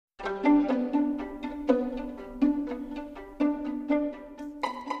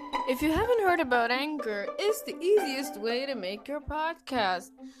If you haven't heard about Anchor, it's the easiest way to make your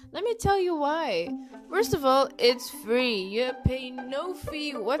podcast. Let me tell you why. First of all, it's free. You pay no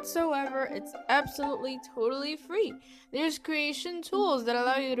fee whatsoever. It's absolutely totally free. There's creation tools that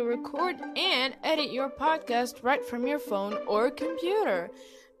allow you to record and edit your podcast right from your phone or computer.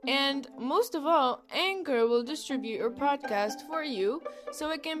 And most of all, Anchor will distribute your podcast for you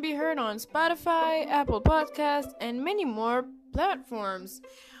so it can be heard on Spotify, Apple Podcasts, and many more platforms.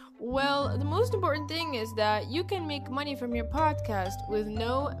 Well, the most important thing is that you can make money from your podcast with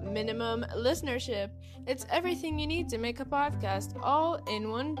no minimum listenership. It's everything you need to make a podcast all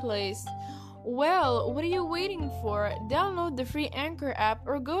in one place. Well, what are you waiting for? Download the free Anchor app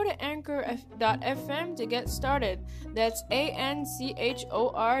or go to anchor.fm to get started. That's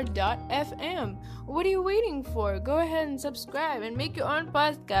ANCHOR.FM. What are you waiting for? Go ahead and subscribe and make your own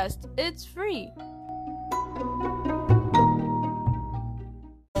podcast. It's free.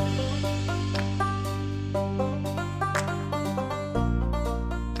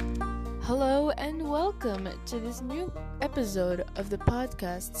 Hello and welcome to this new episode of the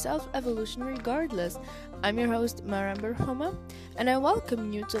podcast Self-Evolution Regardless. I'm your host Maramber Homa, and I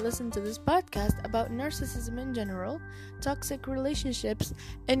welcome you to listen to this podcast about narcissism in general, toxic relationships,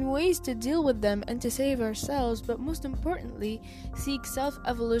 and ways to deal with them and to save ourselves, but most importantly, seek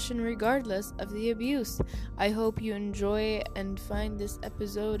self-evolution regardless of the abuse. I hope you enjoy and find this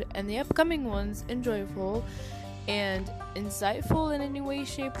episode and the upcoming ones enjoyable and insightful in any way,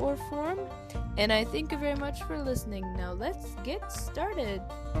 shape, or form. And I thank you very much for listening. Now let's get started.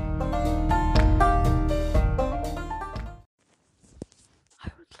 I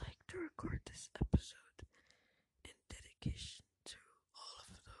would like to record this episode in dedication to all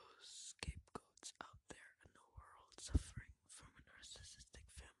of those scapegoats out there in the world suffering from a narcissistic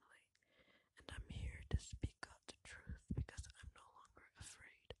family. And I'm here to speak out the truth because I'm no longer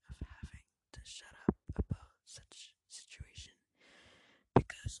afraid of having to shut up about such situation,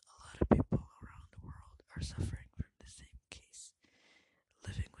 because a lot of people around the world are suffering from the same case,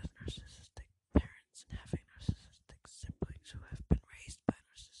 living with narcissistic parents and having narcissistic siblings who have been raised by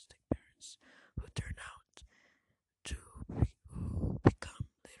narcissistic parents who turn out to who become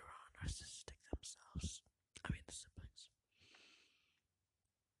later on narcissistic themselves. I mean the siblings.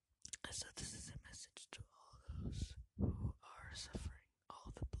 And so this is a message to all those who are suffering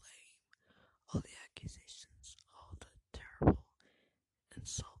all the blame, all the accusations, all the terrible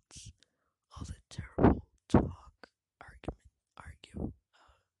insults, all the terrible talk,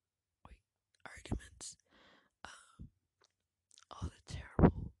 arguments, all the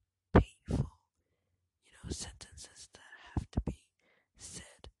terrible, painful, sentences that have to be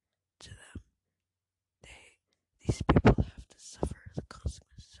said to them. These people have to suffer the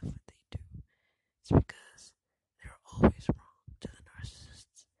consequences of what they do,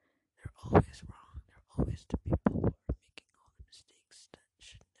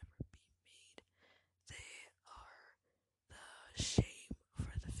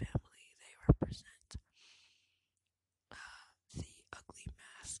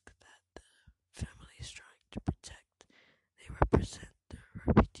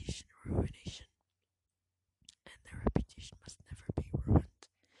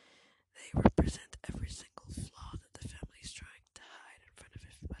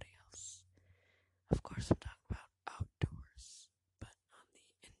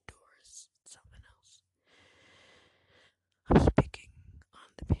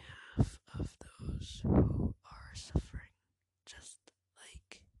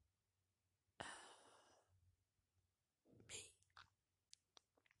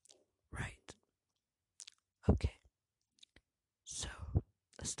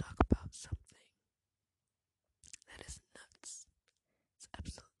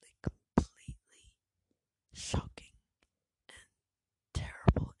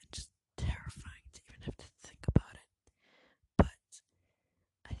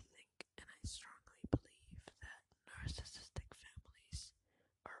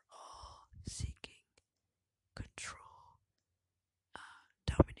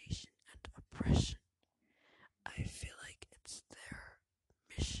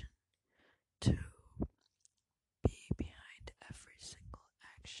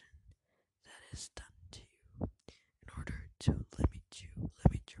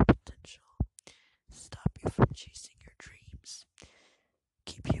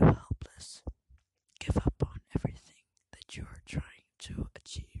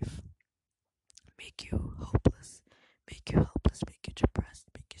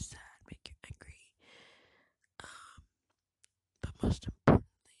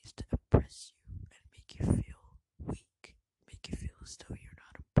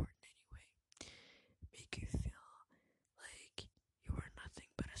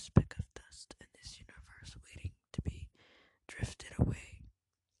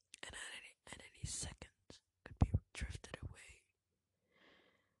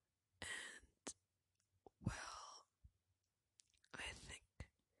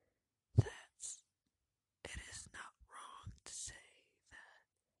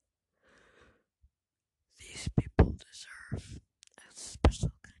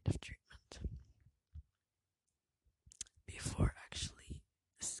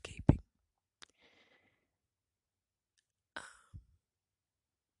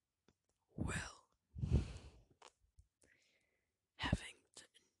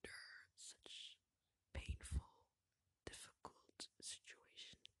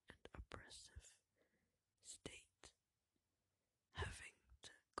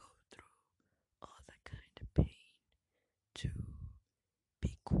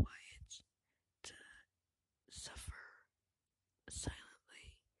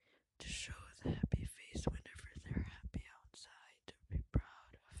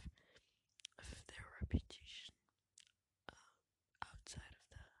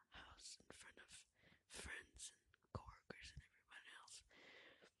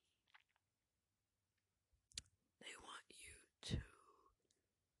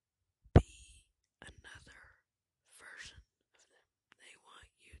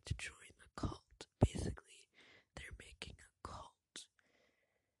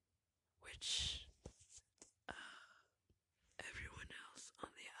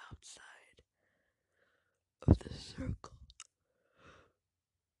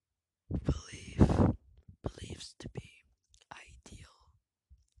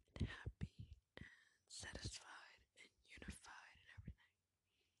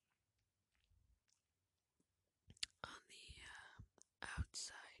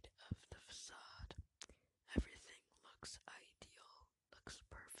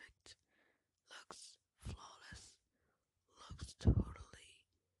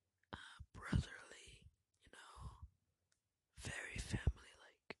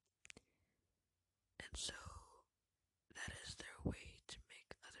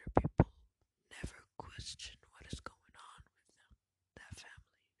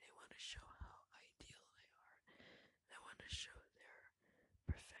 show their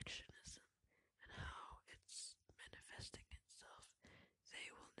perfectionism and how it's manifesting itself. They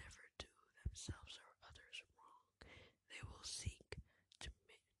will never do themselves or others wrong. They will seek to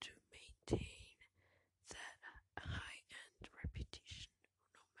maintain that high-end reputation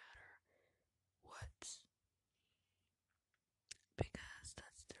no matter what, because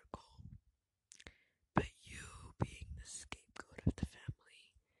that's their goal. But you, being the scapegoat of the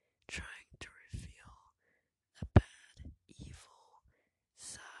family, trying to reveal a bad, evil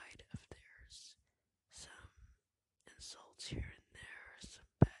side of theirs, some insults here and there, some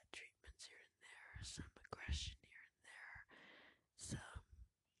bad treatments here and there, some aggression here and there, some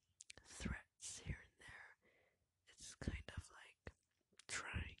threats here and there. It's kind of like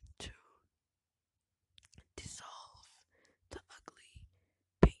trying to dissolve the ugly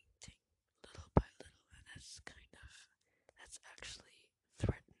painting little by little, and that's actually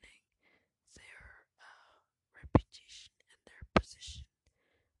threatening their reputation and their position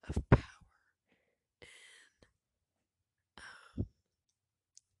of power um,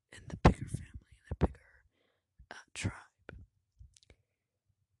 in the bigger family, in the bigger tribe.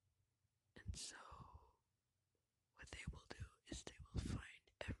 And so what they will do is they will find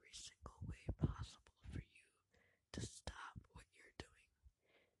every single way possible for you to stop what you're doing,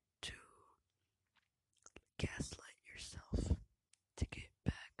 to gaslight yourself, to get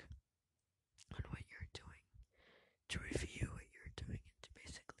back on what you're doing, to review what you're doing, and to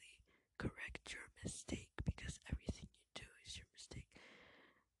basically correct your mistake, because everything you do is your mistake.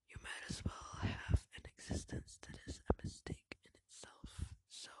 You might as well have an existence that is a mistake in itself.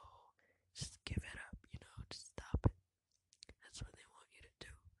 So just give it up, just stop it. That's what they want you to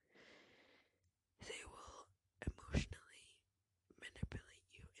do. They will emotionally manipulate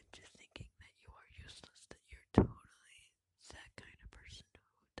you into thinking that you are useless, that you're totally that kind of person who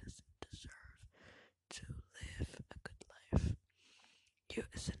doesn't deserve to live a good life. You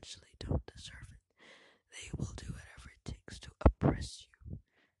essentially don't deserve it. They will do whatever it takes to oppress you,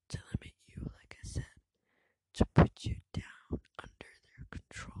 to limit you, like I said, to put you down under their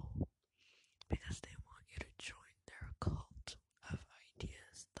control, because they want you to join their cult of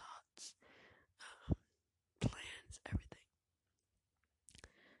ideas, thoughts, plans, everything.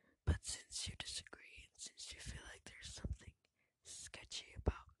 But since you disagree, and since you feel like there's something sketchy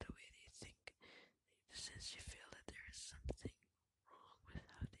about the way they think, since you feel that there is something wrong with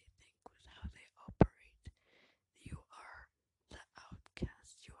how they think, with how they operate, you are the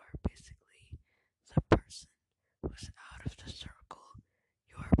outcast. You are basically the person who's out of the circle.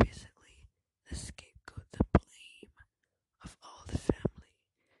 You are basically the scapegoat, the blame of all the family,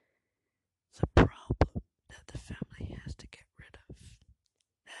 the problem that the family has to get rid of.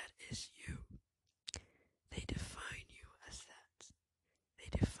 That is you. They define you as that. They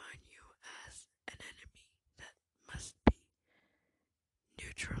define you as an enemy that must be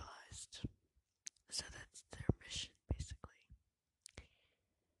neutralized. So that's their mission, basically.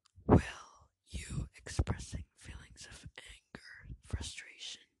 Well, you expressing feelings of anger,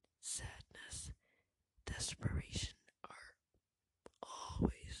 frustration, sadness, desperation are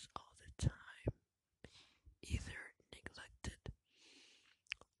always, all the time, either neglected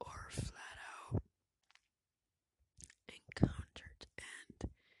or flat out encountered and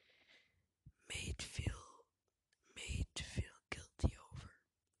made to feel guilty over.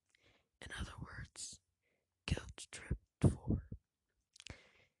 In other words, guilt tripped for.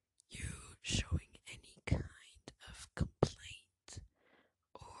 You showing any kind of complaint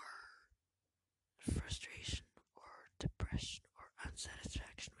or frustration or depression or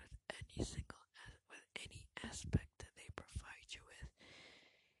unsatisfaction with any aspect that they provide you with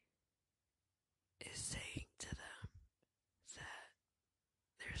is saying to them that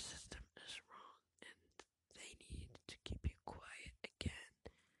their system is wrong and they need to keep you quiet again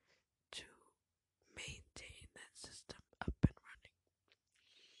to maintain that system up and running.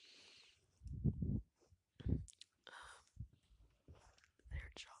 Their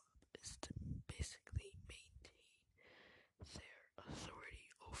job is to basically maintain their authority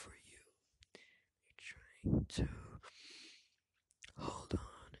over you. They're trying to hold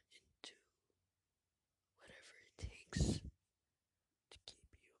on into whatever it takes to keep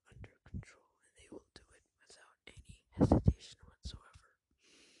you under control, and they will do it without any hesitation whatsoever.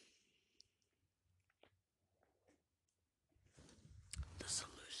 The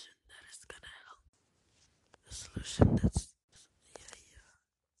solution that is gonna help, the solution that's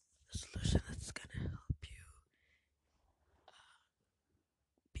gonna help you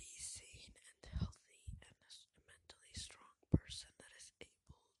be seen and healthy and a mentally strong person that is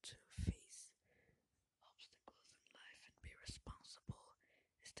able to face obstacles in life and be responsible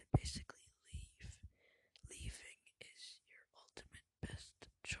is to basically leave. Leaving is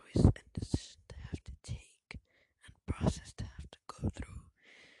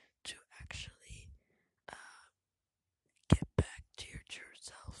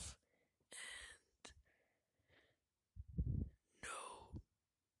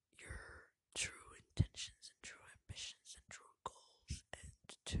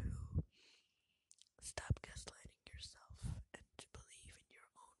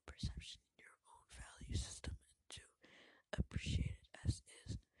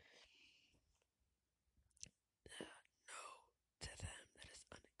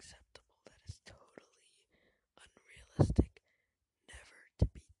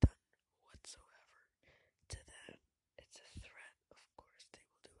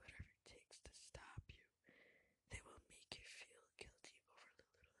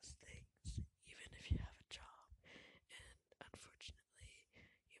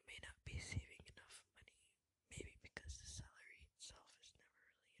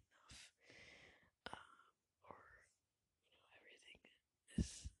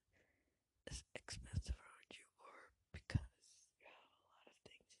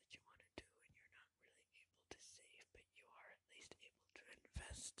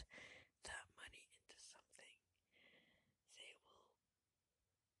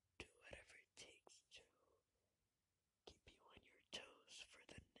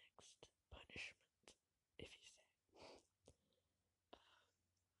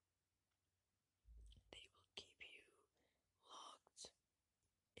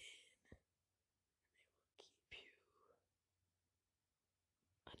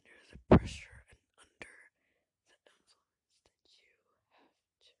the pressure and under the influence that you have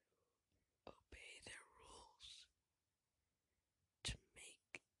to obey their rules to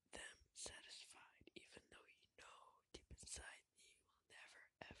make them satisfied, even though you know deep inside you will never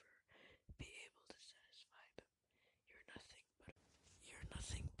ever be able to satisfy them. You're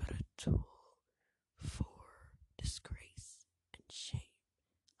nothing but a tool for disgrace and shame.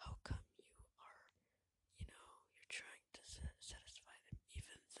 How come you're trying to satisfy them,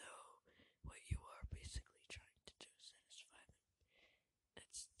 even though what you are basically trying to do is satisfy them?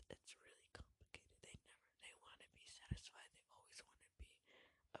 It's really complicated. They want to be satisfied. They always want to be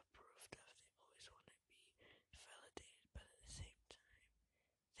approved of. They always want to be validated, but at the same time,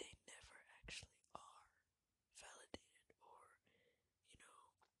 they never actually are validated or,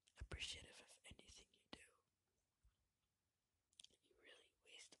 appreciative of anything you do. You really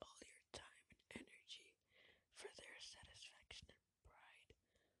waste all your time and energy for their satisfaction and pride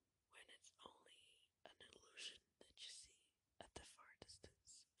when it's only an illusion that you see at the far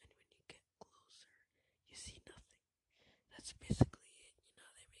distance, and when you get closer, you see nothing. That's basically it.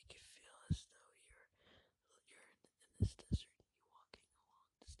 They make you feel as though you're in this desert and you're walking a long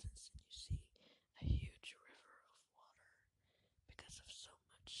distance and you see a huge river of water because of so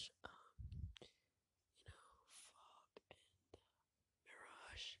much, fog and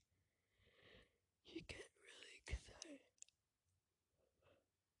mirage. You get really excited.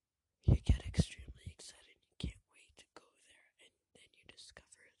 You get extremely excited. You can't wait to go there, and then you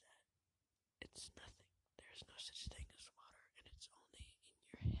discover that it's nothing. There's no such thing as water, and it's only in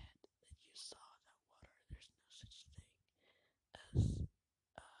your head that you saw that water. There's no such thing as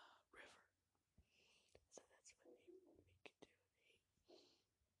a river. So that's what they make you do. They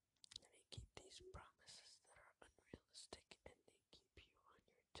keep these promises that are unrealistic, and they keep you on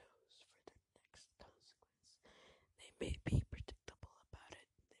your toes for the next consequence. They may be predictable about it.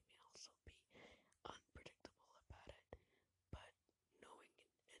 They may also be unpredictable about it, but knowing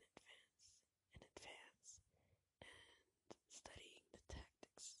in advance, and studying the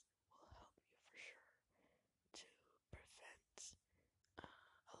tactics will help you for sure to prevent a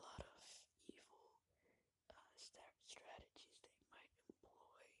lot of evil strategies they might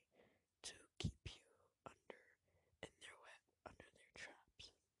employ to keep you in their web, under their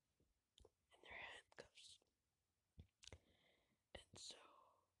traps, in their handcuffs. And so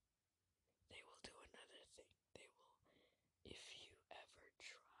they will do another thing. If you ever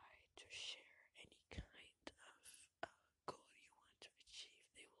try to share any kind of goal you want to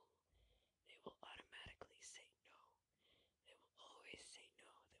achieve, they will automatically say no. They will always say no.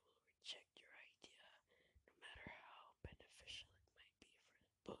 They will reject your idea, no matter how beneficial it might be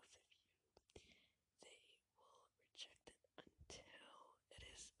for both of you. They will reject it until it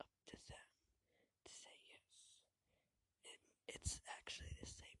is up to them to say yes. It's actually the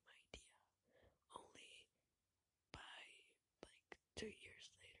same idea, only by 2 years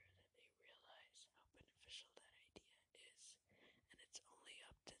later that they realize how beneficial that idea is, and it's only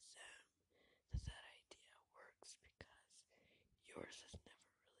up to them that idea works, because yours is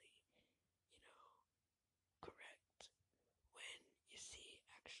never really, correct. When you see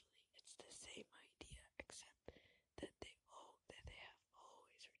actually it's the same idea, except that they have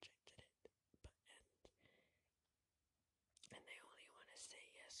always rejected it, and they only want to say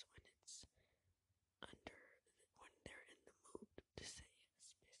yes when they're in the mood to say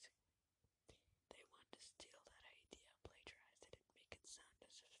yes. Basically, they want to steal that idea, plagiarize it, and make it sound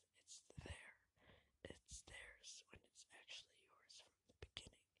as if it's theirs when it's actually yours from the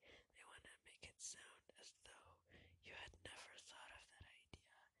beginning. They want to make it sound as though you had never thought of that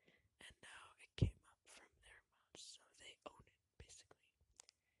idea, and now it came up from their mouths, so they own it, basically.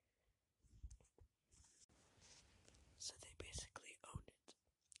 So they basically own it,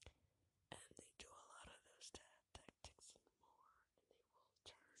 and they do a lot of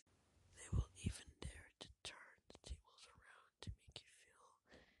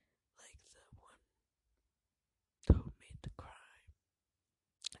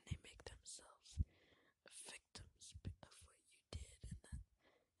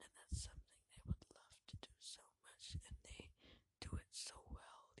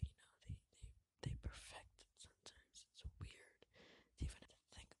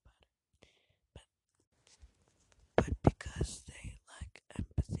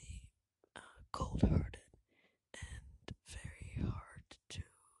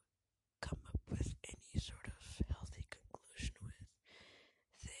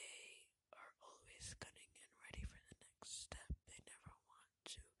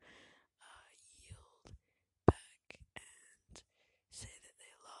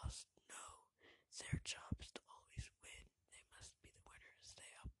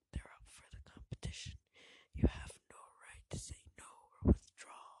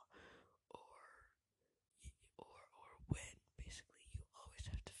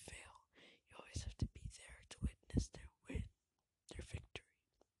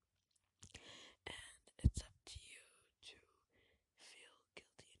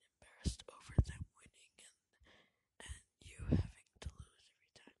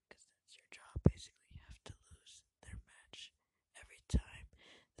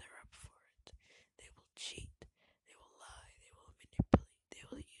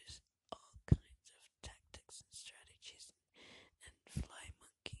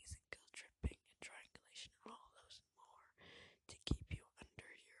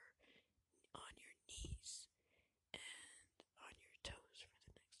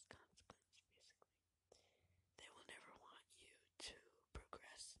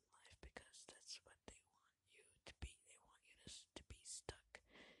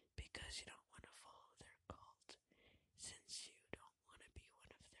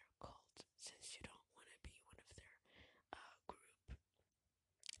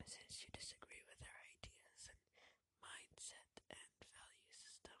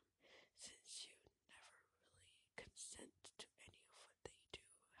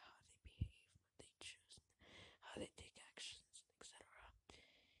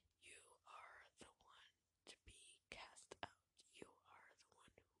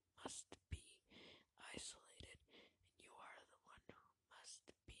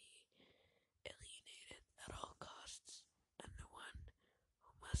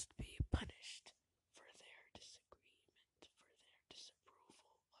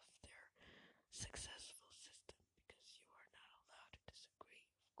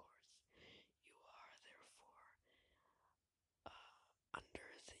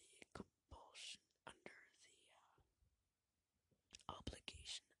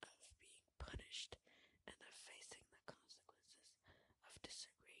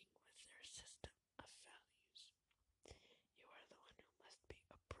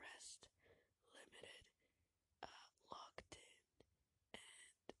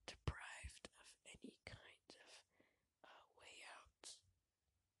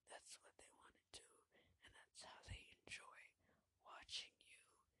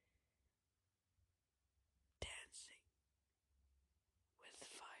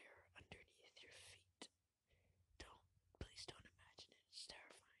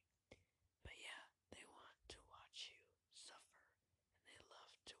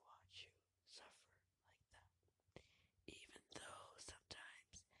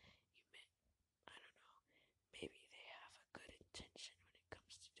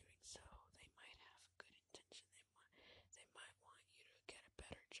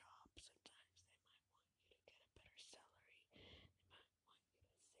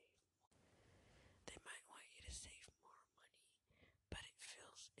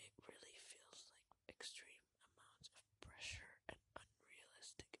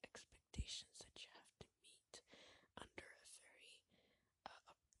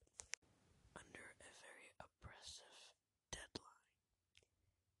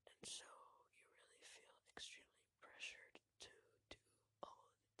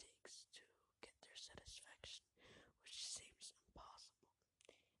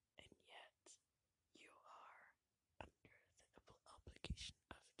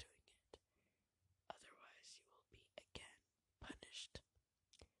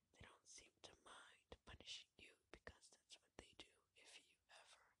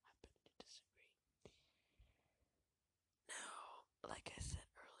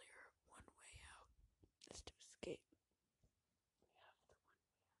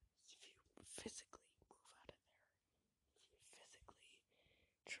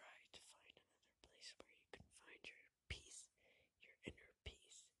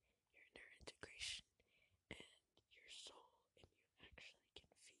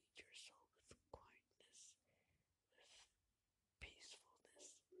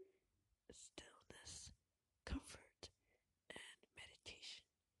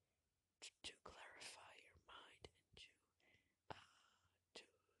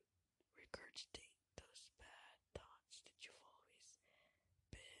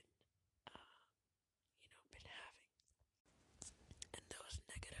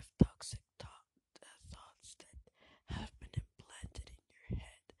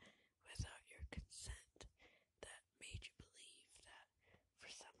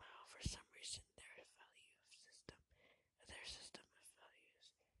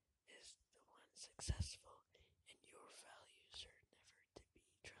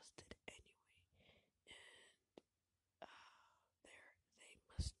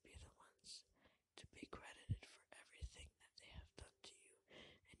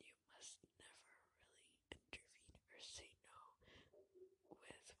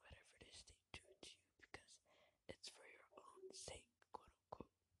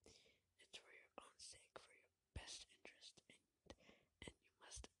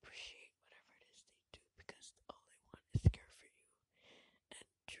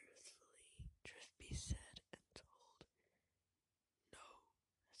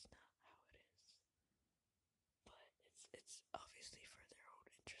obviously for their own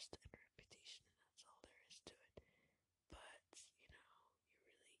interest and reputation, and that's all there is to it. But, you really gotta move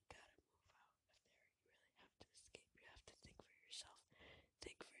out of there. You really have to escape. You have to think for yourself.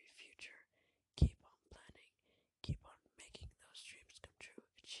 Think for your future. Keep on planning. Keep on making those dreams come true.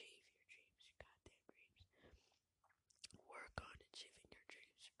 Achieve your dreams, your goddamn dreams. Work on achieving your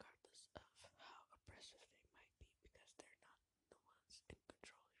dreams regardless of how oppressive they might be, because they're not the ones in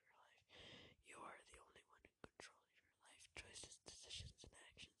control of your life. You are the only one in control of your life choices, decisions, and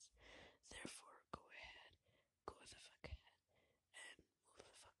actions. Therefore, go ahead, go the fuck ahead, and move the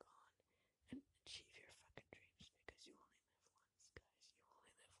fuck on, and achieve your fucking dreams, because you only live once, guys. You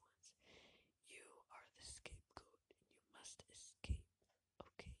only live once. You are the scapegoat, and you must escape.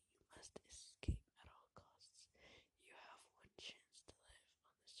 Okay, you must escape at all costs. You have one chance to live on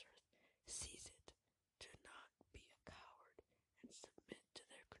this earth. Seize it. Do not be a coward and submit to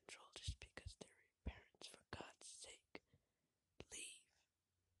their control just because they're your parents. For God's sake, leave.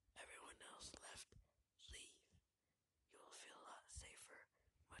 Everyone else left, leave. You will feel a lot safer,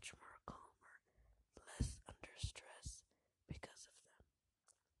 much more calmer, less under stress because of them,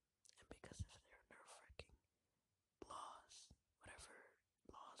 and because of their nerve-wracking laws, whatever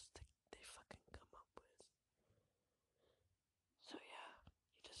laws they fucking come up with. So yeah,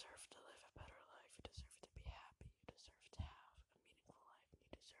 you deserve to live a better life. You deserve to be happy. You deserve to have a meaningful life. And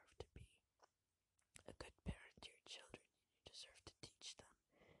you deserve to be a good parent to your children. You deserve to teach them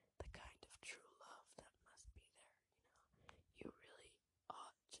the kind of true love that must be there. You really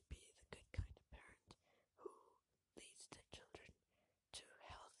ought to be the good kind of parent who leads their children to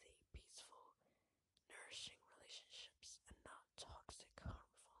healthy, peaceful, nourishing relationships, and not toxic,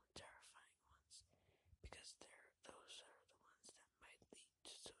 harmful, and terrifying ones, because those are the ones that might lead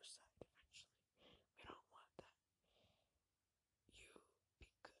to suicide eventually. We don't want that. You be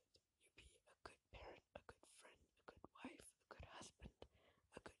good. You be a good parent, a good friend, a good wife, a good husband,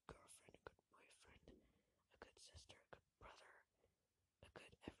 a good girlfriend, a good boyfriend, a good sister, a good brother, a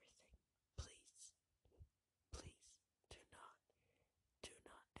good everything. Please, please do not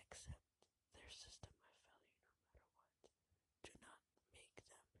accept their system of failure no matter what. Do not make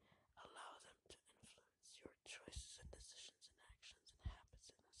them, allow them to influence your choices and decisions and actions and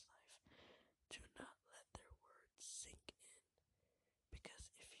habits in this life. Do not let their words sink in,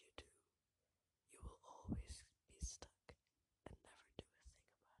 because if you do, you will always be stuck and never do a thing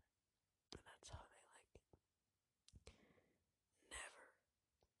about it. And that's how they like it. Never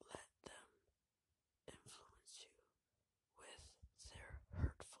let them influence you with their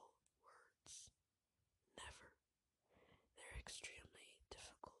hurtful words. Never. They're extremely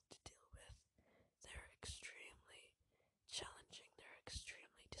difficult to deal with. They're extremely challenging. They're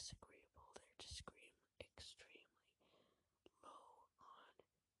extremely disagreeable. They're extremely low on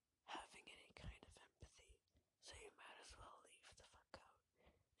having any kind of empathy. So you might as well leave the fuck out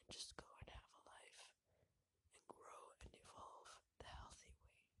and just go and have a life and grow and evolve the healthy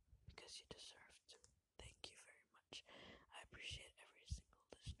way, because you deserve to. Thank you very much. I appreciate every single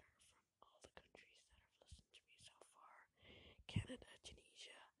listener from all the countries that have listened to me so far. Canada,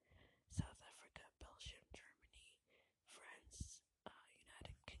 Tunisia, South Africa, Belgium, Germany, France,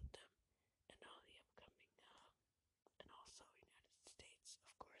 United Kingdom, and all the upcoming, and also United States, of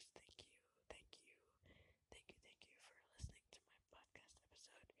course. Thank you for listening to my podcast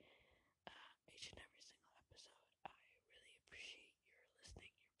episode. Each and every single episode, I really appreciate your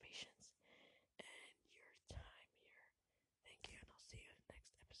listening, your patience, and your time here. Thank you, and I'll see you in the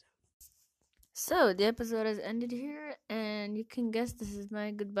next episode. So, the episode has ended here, and you can guess this is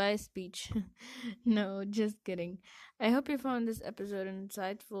my goodbye speech. No, just kidding. I hope you found this episode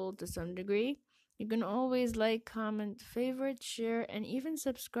insightful to some degree. You can always like, comment, favorite, share, and even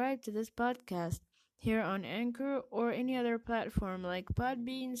subscribe to this podcast here on Anchor or any other platform like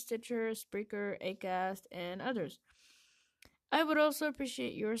Podbean, Stitcher, Spreaker, Acast, and others. I would also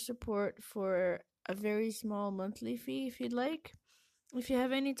appreciate your support for a very small monthly fee if you'd like. If you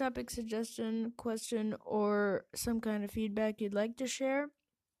have any topic suggestion, question, or some kind of feedback you'd like to share,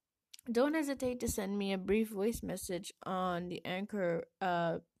 don't hesitate to send me a brief voice message on the Anchor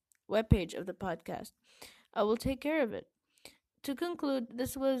webpage of the podcast. I will take care of it. To conclude,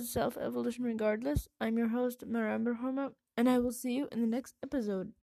 this was Self Evolution Regardless. I'm your host, Maram Barhoma, and I will see you in the next episode.